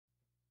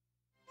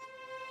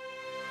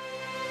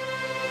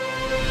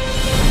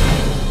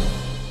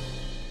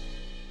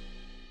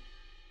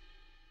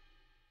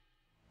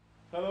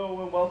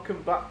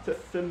back to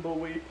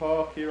Thimbleweed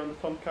Park here on the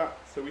Tomcat.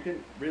 So we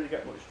didn't really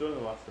get much done in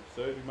the last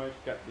episode. We managed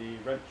to get the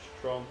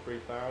Wrenchtron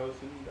 3000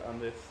 and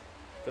this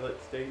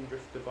Phillips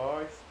dangerous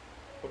device.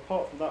 But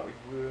apart from that, we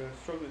were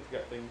struggling to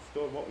get things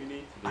done. What we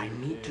need to do I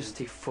need to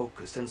stay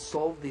focused and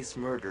solve this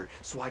murder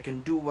so I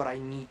can do what I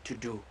need to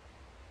do.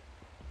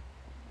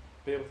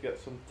 Be able to get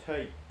some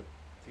tape to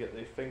get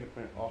the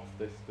fingerprint off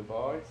this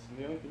device. And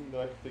the only thing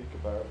that I can think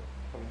about,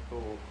 having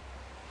thought,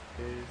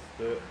 is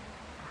that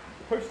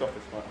the post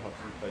office might have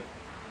some tape.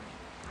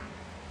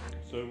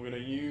 So we're going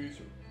to use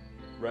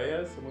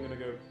Reyes and we're going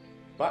to go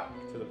back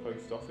to the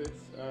post office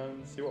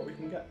and see what we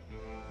can get.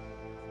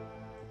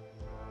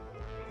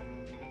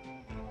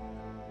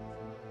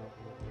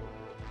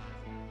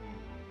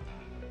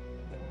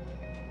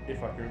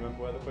 If I can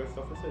remember where the post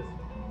office is.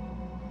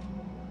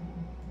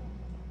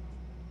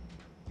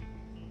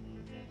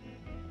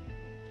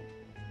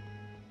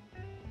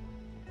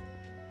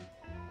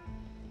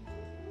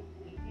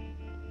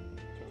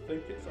 I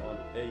think it's on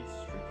A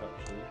Street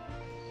actually.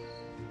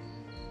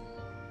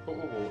 But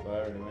we'll walk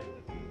there anyway.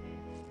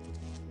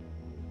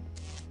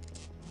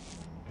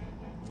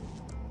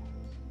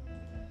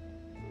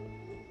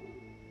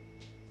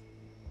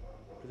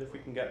 Because if we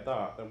can get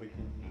that, then we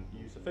can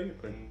use the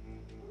fingerprint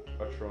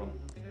Wrenchtron,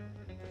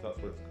 if that's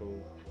what it's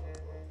called.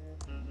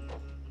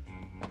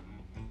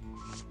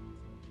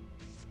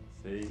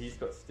 See, he's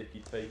got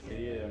sticky tape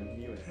here, I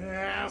knew it.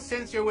 Well,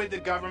 since you're with the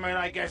government,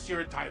 I guess you're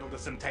entitled to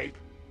some tape.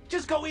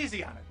 Just go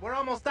easy on it. We're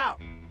almost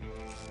out.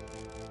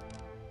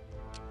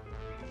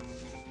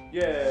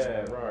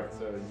 Yeah, right,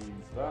 so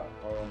use that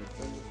on the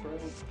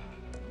fingerprint.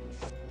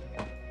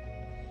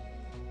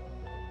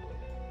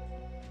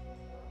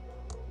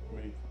 We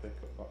need to pick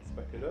up that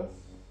speck of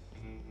dust.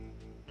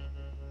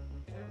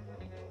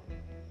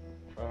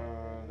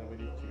 And then we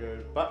need to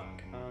go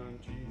back and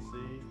use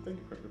the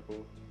fingerprint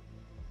report.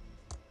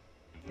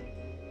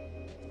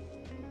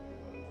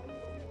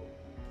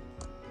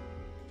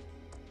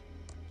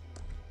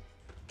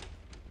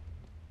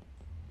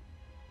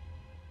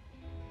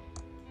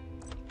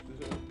 Is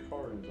it a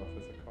coroner's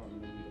office? I can't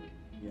remember.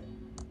 Yeah.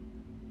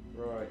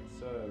 Right,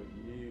 so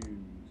use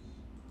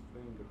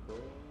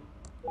fingerprint.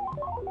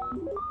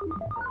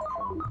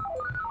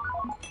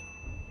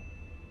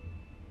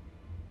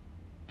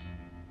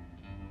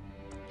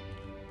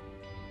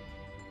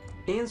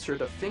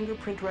 Insert a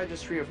fingerprint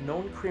registry of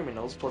known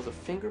criminals plus a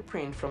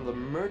fingerprint from the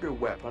murder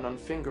weapon on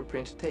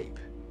fingerprint tape.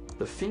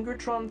 The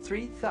Fingertron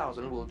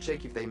 3000 will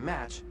check if they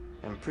match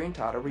and print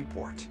out a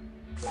report.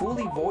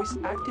 Fully voice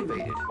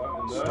activated.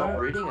 Stop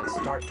reading and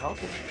start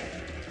talking.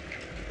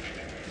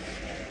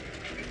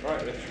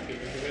 Right, let's give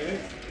it a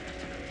minute.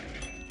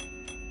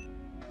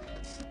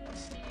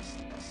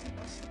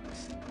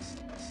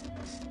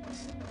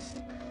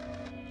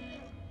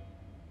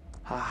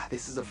 Ah,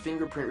 this is a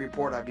fingerprint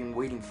report I've been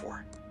waiting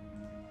for.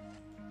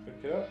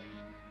 Pick it up.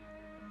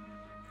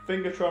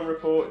 Fingertron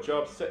report,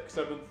 job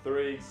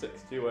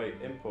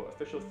 673628. Input,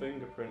 official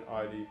fingerprint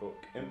ID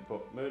book.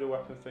 Input, murder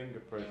weapon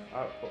fingerprint.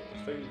 Output, the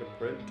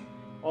fingerprint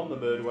on the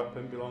murder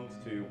weapon belongs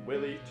to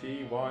Willie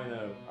T.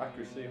 Wino.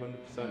 Accuracy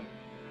 100%.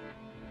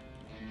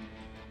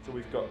 So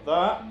we've got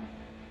that.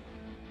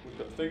 We've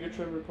got the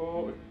fingerprint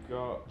report. We've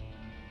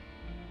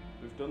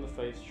done the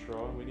face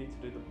tron. We need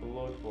to do the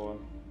blood one.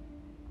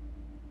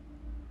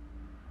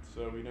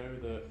 So we know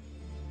that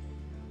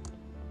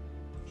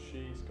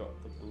she's got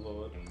the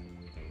blood.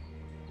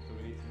 So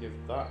we need to give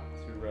that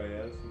to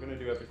Reyes. We're going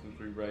to do everything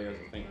through Reyes,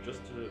 I think,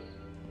 just to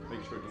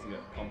make sure it doesn't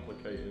get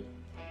complicated.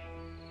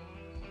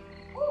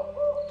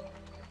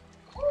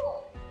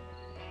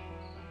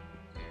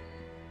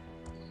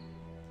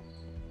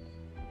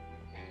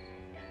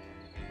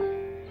 So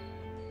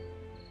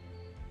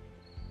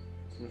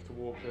we have to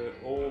walk her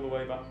all the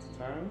way back to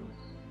town.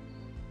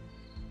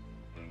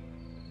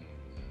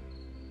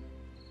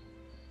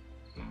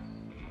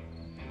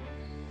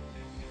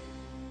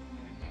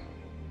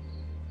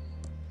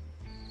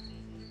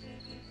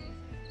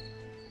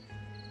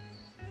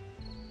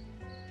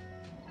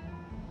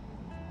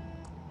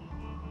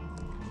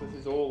 This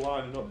is all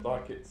lining up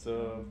like it's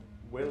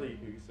Willie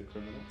who's the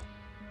criminal.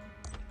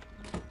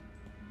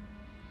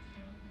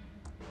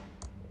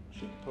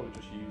 She could probably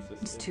just use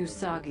this. It's too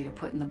soggy to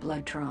put in the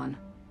bloodtron.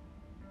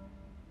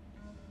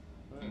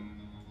 Oh.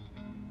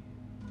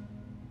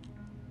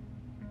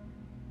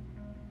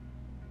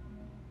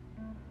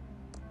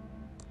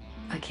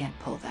 I can't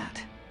pull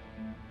that.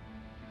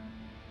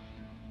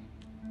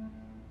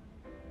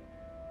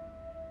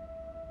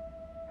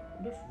 I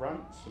wonder if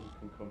Ransom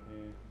can come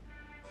here.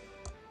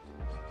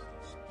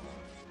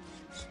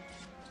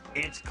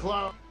 It's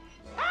close.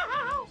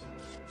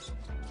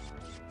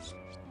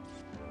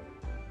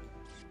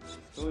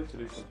 Still need to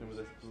do something with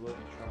this bloody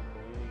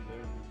trampoline,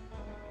 don't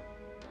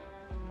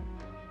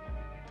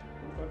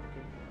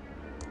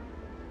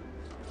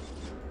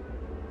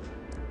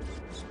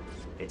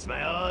we? It's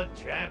my old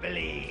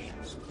trampoline.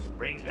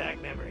 Brings back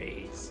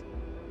memories.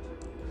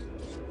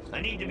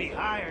 I need to be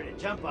higher to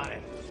jump on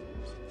it.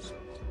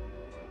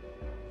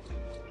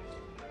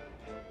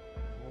 I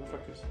wonder if I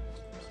could...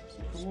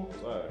 You can walk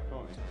there,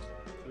 can't you?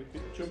 So we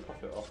could jump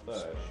off it off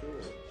there,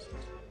 sure.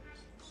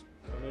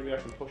 Or maybe I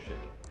can push it.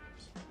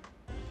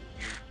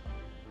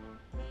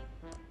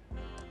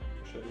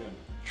 Push it again.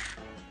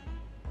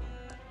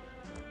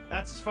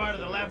 That's as far to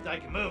the left I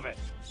can move it.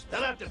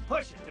 They'll have to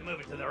push it to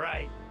move it to the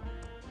right.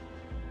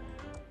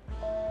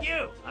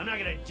 You! I'm not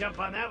gonna jump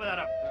on that without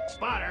a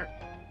spotter.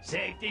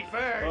 Safety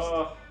first.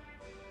 Oh.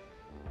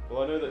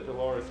 Well, I know that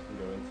Dolores can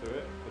go into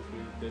it, because we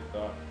did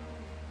that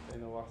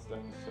in the last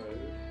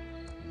episode.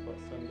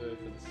 Let's send her to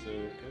the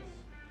circus.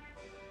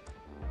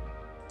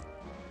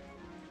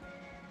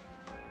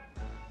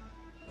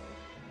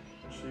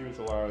 She was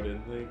allowed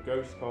in. The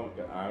ghost can't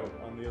get out,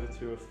 and the other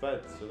two are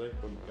fed, so they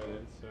couldn't get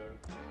in, so...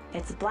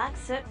 It's black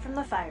soot from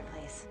the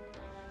fireplace.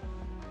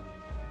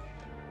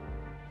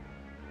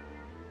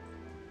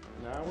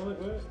 Now will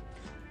it work?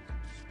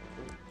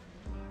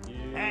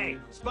 Hey,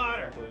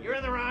 spotter! You're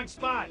in the wrong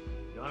spot.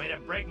 You want me to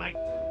break my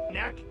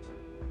neck?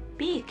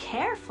 Be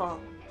careful.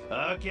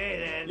 Okay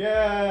then.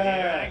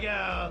 Yeah! Here I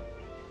go.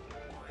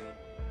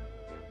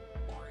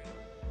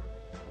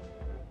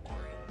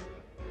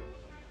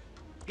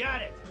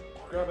 Got it.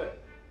 Grab it.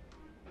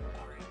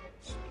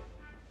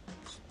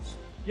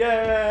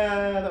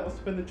 Yeah! That must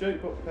have been the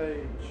joke book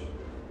page.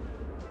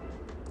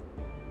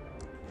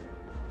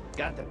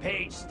 Got the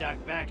page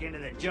stuck back into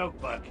the joke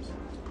book.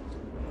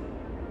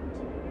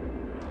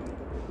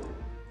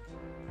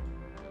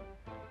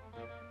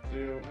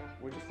 So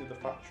we just need the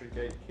factory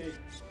gate key.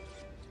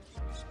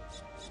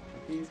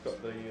 And he's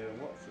got the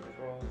what's it as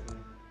well, isn't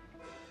he?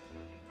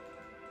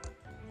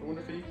 I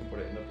wonder if he can put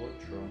it in the blood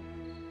tron.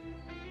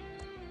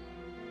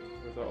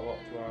 Or is that a lot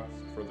to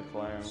ask for the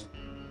clown?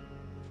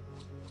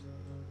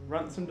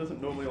 Ransom doesn't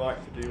normally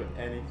like to do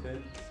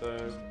anything, so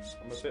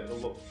I'm a bit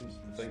reluctant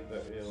to think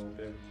that he'll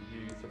be able to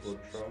use the blood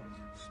tron.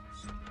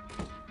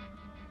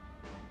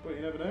 But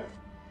you never know.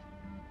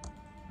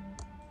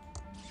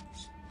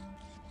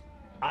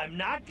 I'm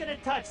not gonna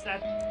touch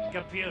that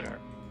computer.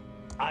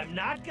 I'm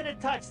not gonna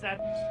touch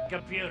that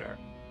computer.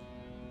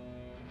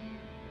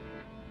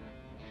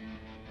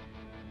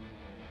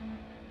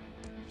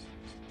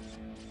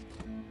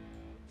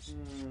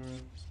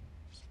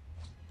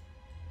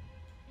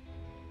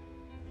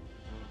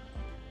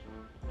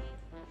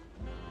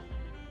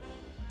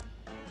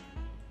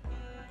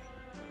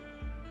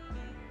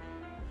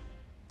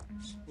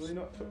 Will he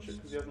not touch it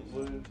because he hasn't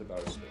learned about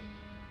it?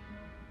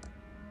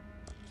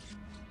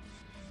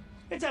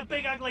 It's a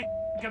big ugly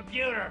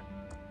computer.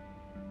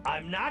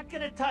 I'm not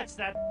gonna touch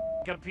that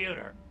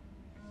computer.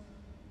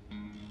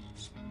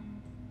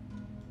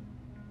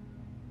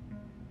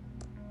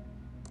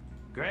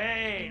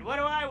 Great. What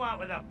do I want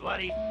with a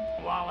bloody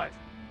wallet?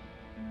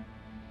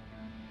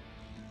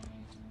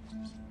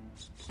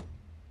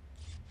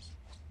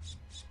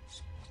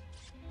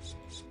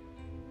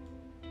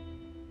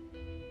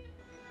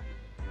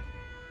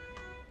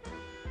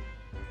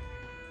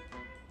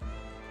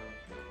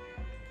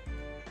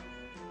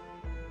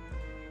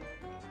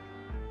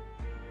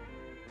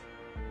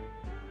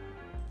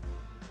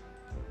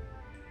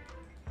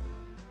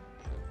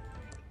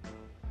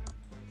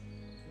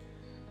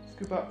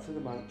 Let's go back to the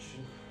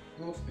mansion.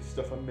 There must be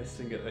stuff I'm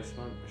missing at this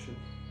mansion.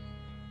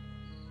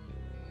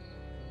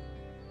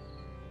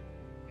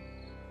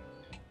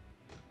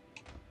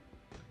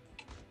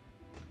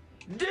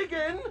 Dig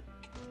in!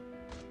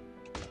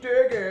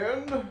 Dig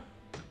in! There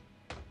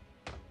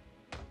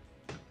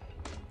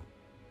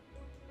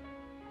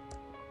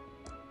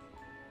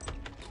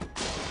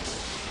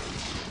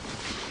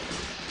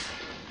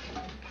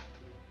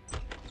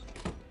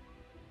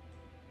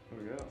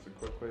we go, that's a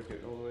quick way of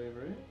getting all the way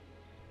over here.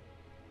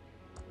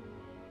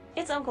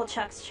 It's Uncle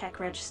Chuck's check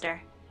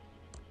register.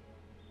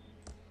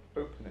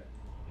 Open it.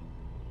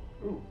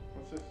 Ooh,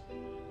 what's this?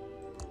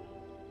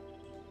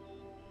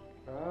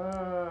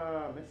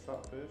 Ah, missed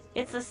that first.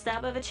 It's the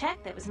stub of a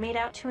check that was made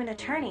out to an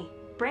attorney,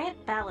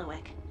 Brant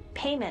Balawick.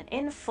 Payment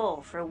in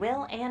full for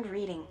will and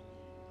reading.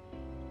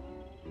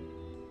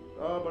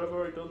 Oh, but I've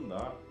already done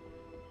that.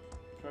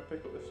 Can I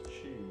pick up this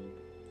tube?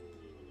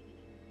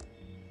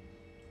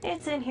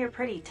 It's in here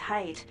pretty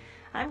tight.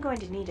 I'm going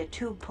to need a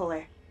tube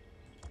puller.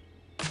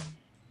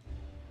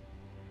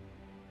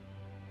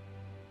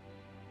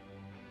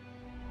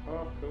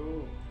 Oh,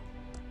 cool.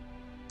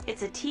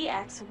 It's a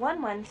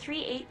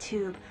TX1138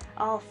 tube,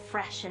 all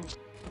fresh and...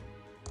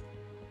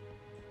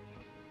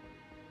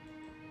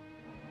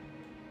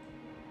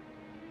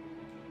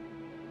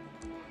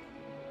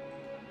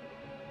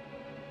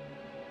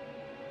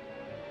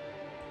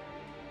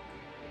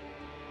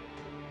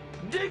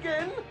 Dig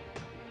in!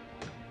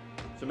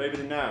 So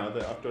maybe now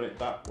that I've done it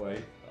that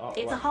way,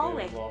 It's a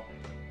hallway.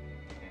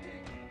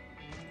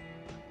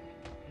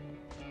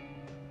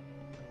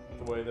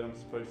 The way that I'm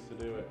supposed to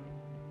do it.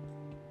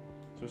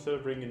 So instead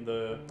of ringing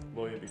the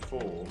lawyer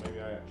before,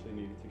 maybe I actually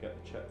needed to get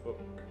the checkbook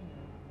to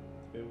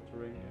be able to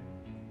ring him.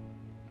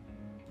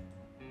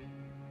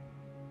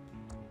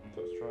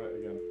 So let's try it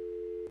again.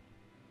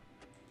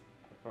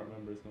 I can't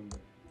remember his number.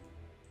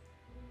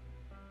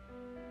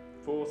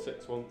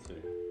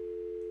 4612.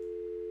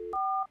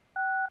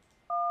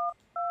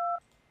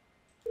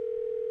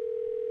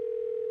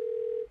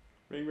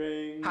 Ring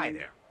ring. Hi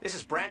there. This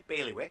is Brant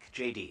Bailiwick,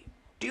 JD.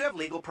 Do you have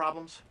legal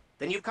problems?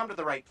 Then you've come to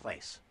the right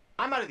place.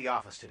 I'm out of the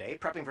office today,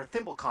 prepping for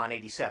ThimbleCon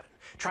 87.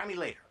 Try me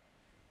later.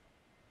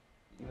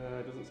 No,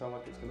 it doesn't sound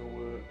like it's gonna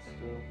work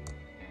still.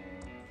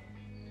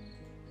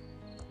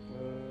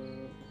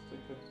 Let's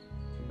take her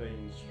to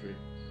Main Street.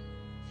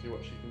 See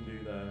what she can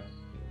do there.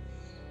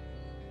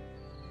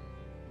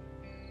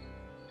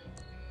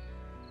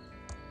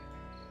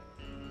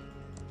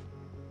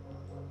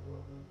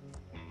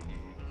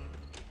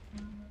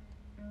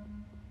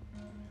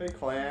 Hey,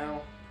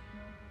 clown.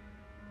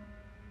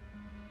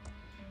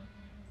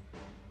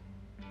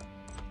 I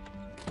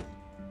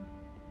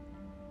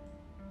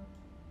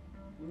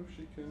wonder if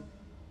she can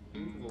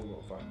move a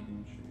little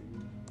vacuum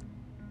tube.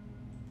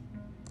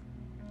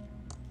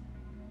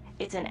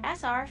 It's an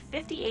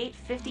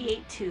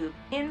SR5858 tube.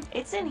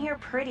 It's in here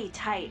pretty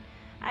tight.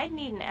 I'd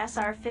need an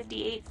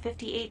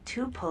SR5858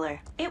 tube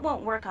puller. It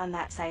won't work on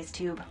that size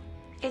tube.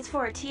 It's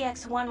for a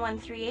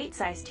TX1138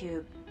 size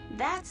tube.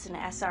 That's an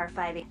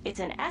SR58. It's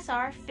an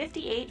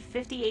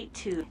SR5858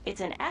 tube. It's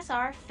an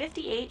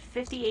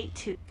SR5858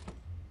 tube.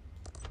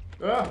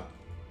 Ah!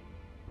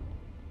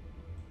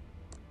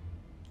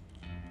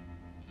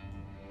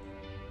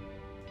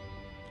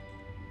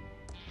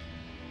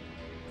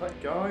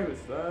 That guy was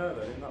there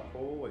then in that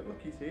hallway. Look,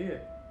 he's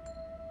here.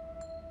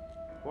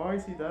 Why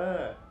is he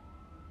there?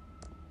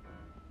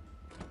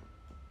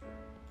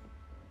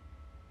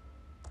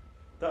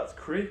 That's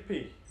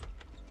creepy.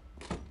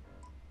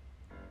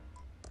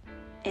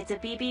 It's a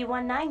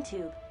BB19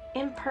 tube,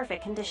 in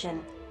perfect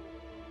condition.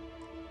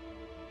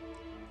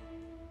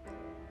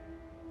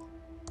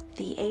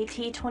 The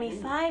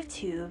AT25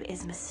 tube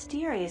is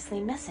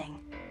mysteriously missing.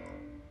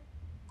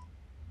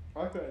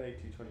 I've got an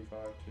AT25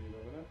 tube,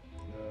 haven't I?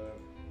 No.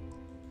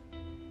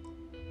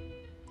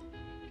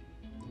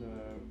 No.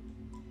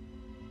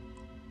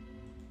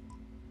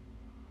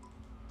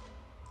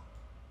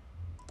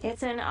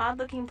 It's an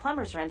odd-looking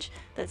plumber's wrench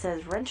that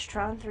says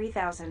Wrenchtron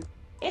 3000.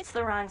 It's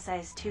the wrong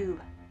size tube.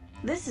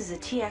 This is a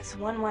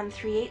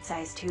TX1138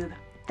 size tube.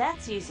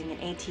 That's using an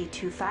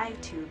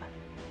AT25 tube.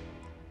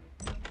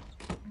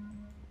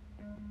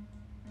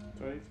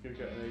 So I need to go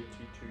get an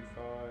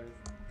AT25.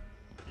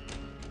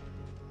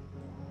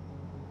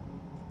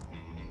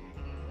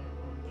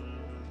 I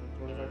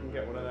wonder if I can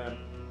get one of them.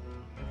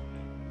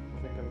 I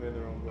think I'm going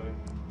the wrong way.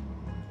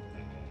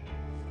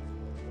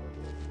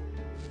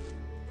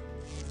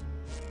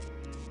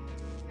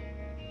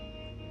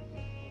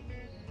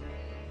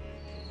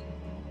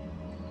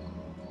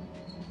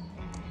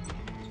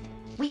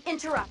 We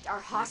interrupt our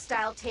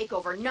hostile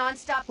takeover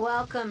non-stop.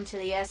 Welcome to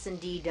the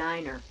S&D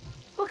Diner.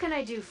 What can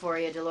I do for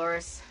you,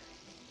 Dolores?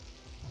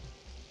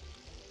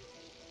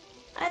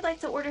 I'd like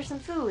to order some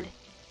food.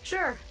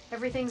 Sure,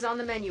 everything's on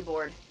the menu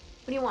board.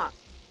 What do you want?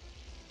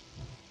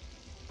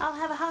 I'll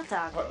have a hot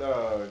dog. Hot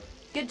dog.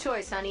 Good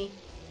choice, honey.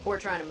 We're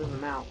trying to move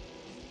him out.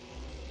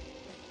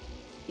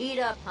 Eat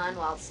up, hun,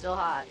 while it's still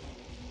hot.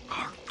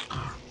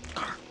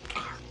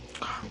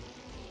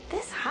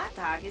 This hot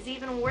dog is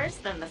even worse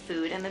than the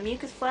food in the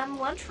mucus phlegm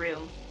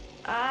lunchroom.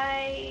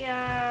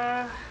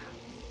 Gotta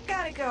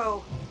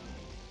go.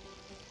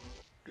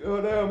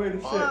 Oh no, I made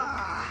a shit.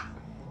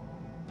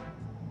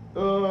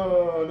 Oh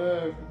no, not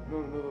another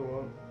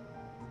one.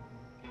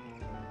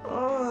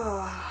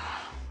 Oh.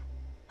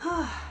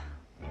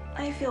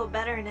 I feel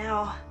better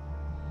now.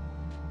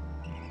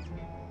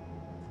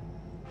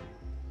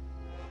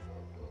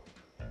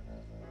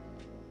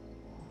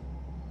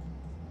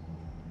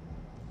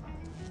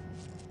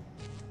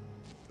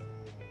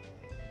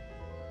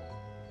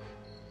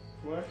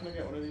 Where can I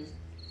get one of these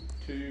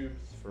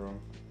tubes from?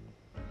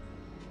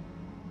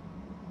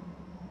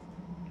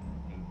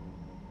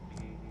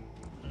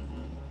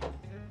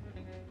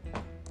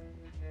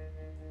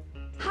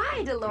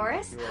 Hi,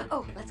 Dolores.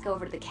 Oh, let's go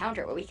over to the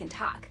counter where we can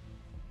talk.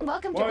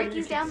 Welcome to Why do you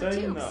Ricky's keep Down the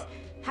saying Tubes. that?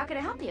 How can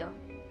I help you?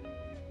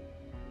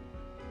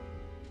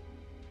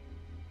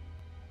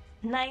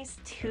 Nice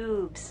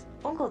tubes.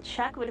 Uncle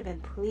Chuck would have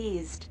been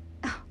pleased.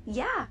 Oh,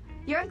 yeah,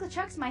 your Uncle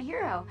Chuck's my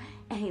hero,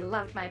 and he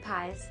loved my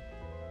pies.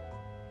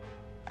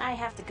 I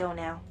have to go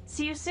now.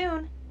 See you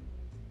soon.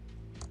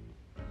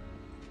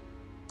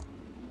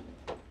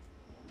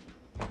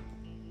 So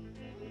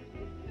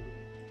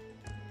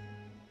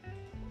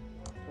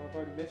have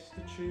I missed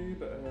the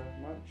tube at a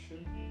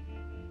mansion?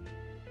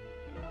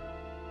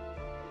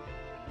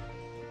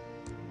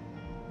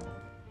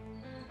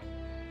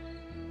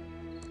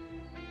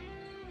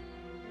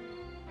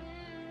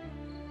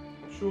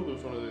 I'm sure there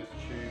was one of those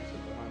tubes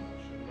at the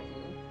mansion, wasn't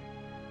there?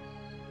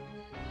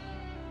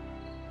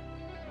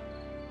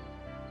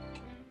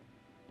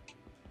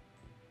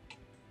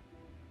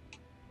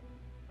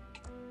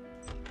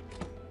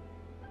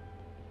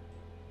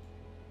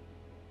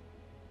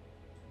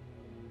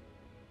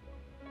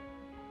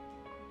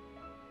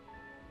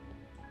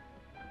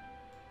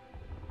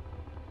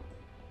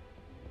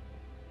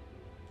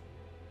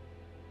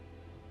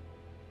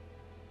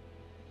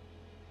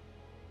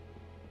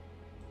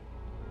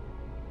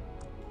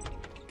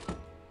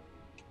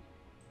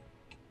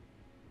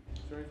 Is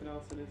there anything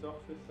else in his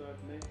office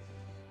I've missed?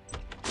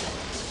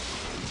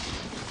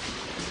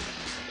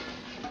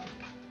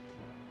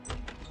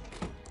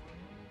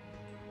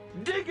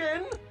 Dig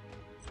in!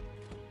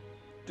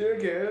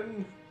 Dig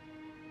in!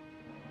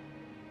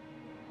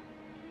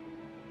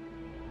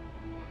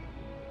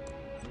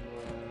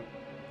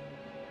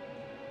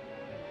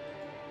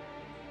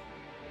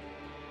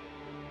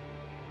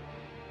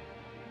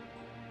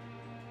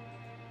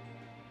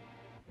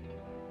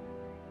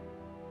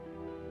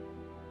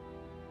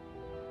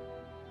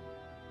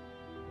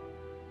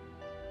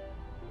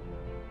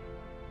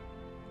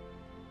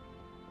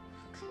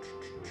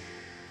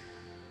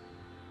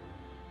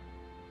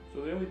 So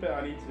the only bit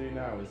I need to do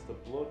now is the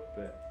blood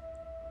bit.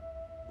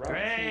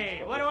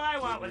 Great! What do I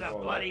want with a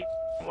bloody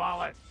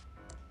wallet?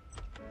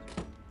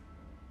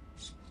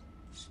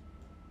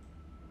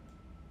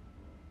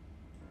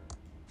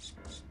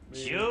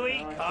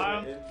 Chewy,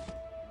 calm.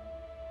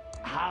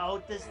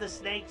 How does the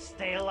snake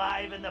stay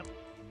alive in the...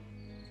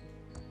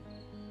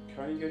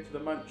 Can you go to the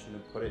mansion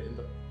and put it in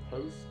the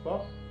post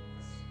box?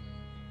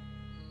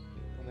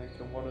 And then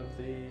can one of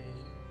the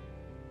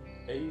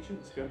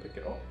agents go and pick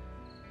it up?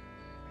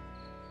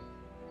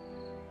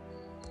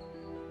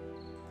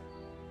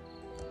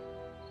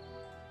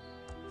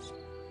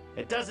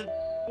 It doesn't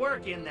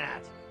work in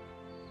that.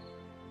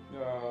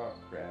 Oh,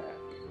 crap.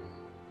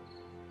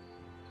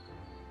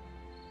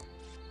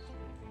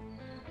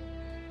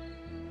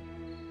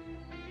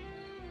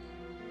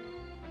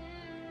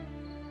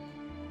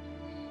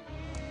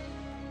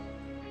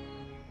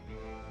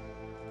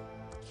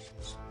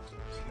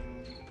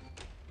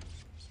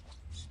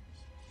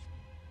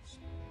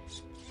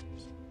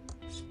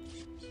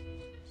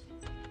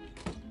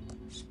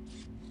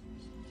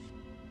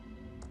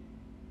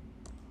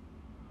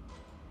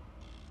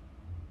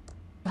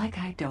 Like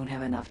I don't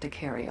have enough to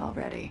carry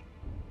already.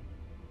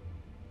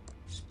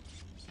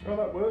 Oh,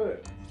 that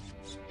worked.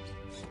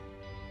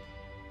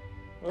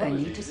 Well, I that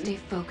was need to easy. stay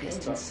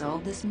focused and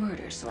solve this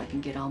murder so I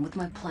can get on with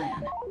my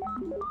plan.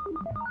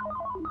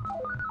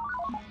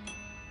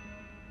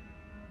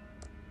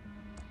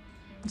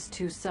 It's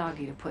too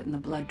soggy to put in the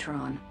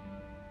Bloodtron.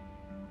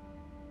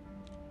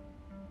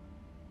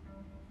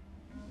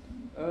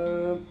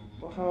 Well,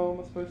 how am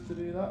I supposed to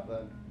do that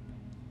then?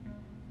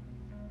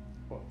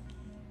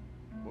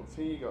 What's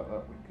he got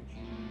that we could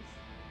use?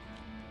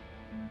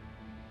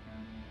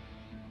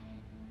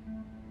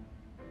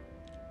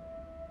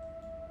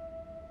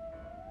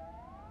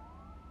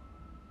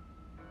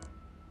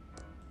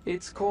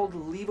 It's called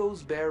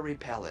Levo's Bear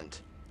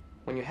Repellent.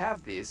 When you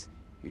have these,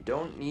 you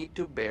don't need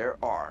to bear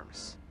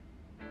arms.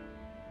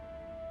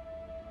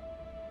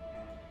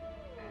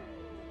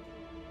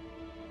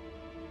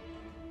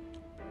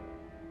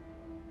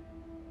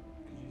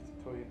 Could use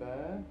the toy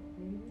bear,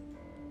 maybe?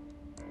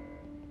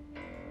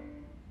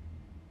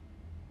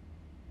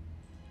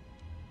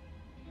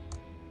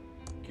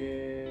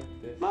 Give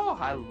this. Oh,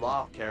 I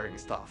love carrying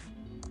stuff.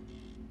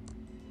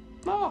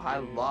 Oh, I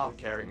love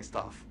carrying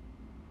stuff.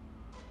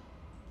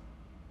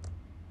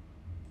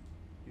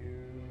 Use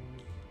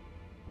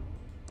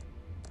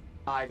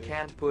I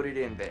can't put it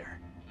in there.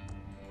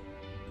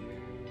 this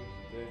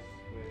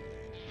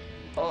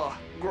with. Ugh,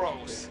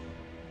 gross.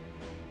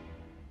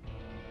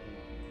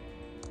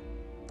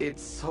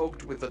 It's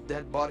soaked with the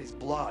dead body's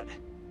blood.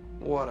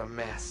 What a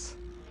mess.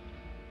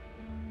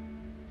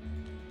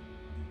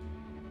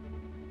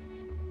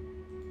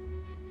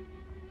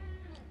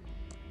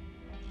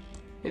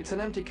 It's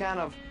an empty can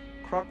of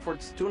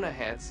Crockford's tuna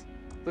heads,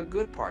 the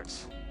good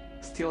parts.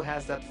 Still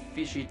has that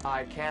fishy,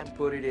 I can't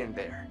put it in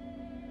there.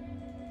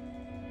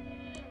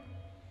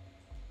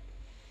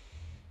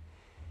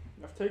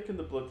 I've taken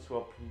the blood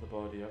swab from the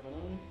body, haven't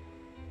I?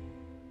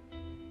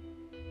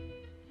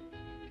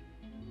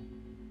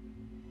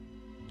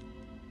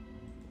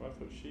 Well, I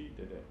thought she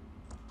did it.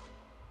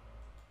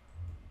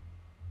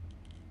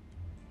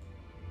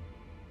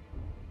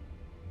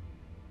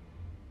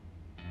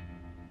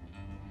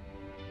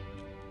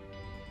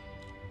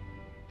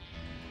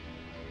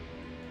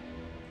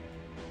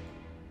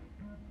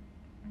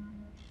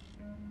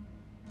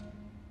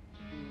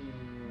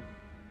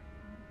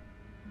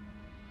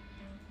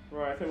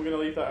 Right, I think we're going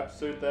to leave that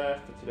episode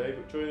there for today,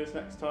 but join us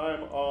next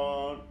time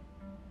on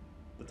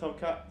the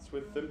Tomcats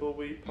with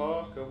Thimbleweed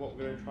Park, and what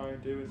we're going to try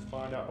and do is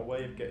find out a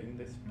way of getting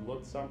this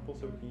blood sample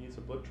so we can use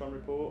a Bloodtron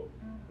report.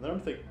 And then I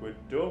think we're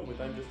done. We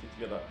then just need to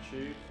get that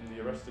tube from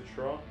the arrested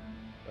Tron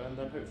and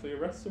then hopefully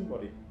arrest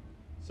somebody.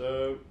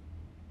 So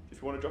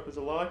if you want to drop us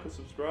a like or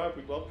subscribe,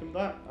 we'd welcome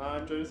that,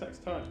 and join us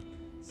next time.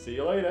 See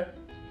you later.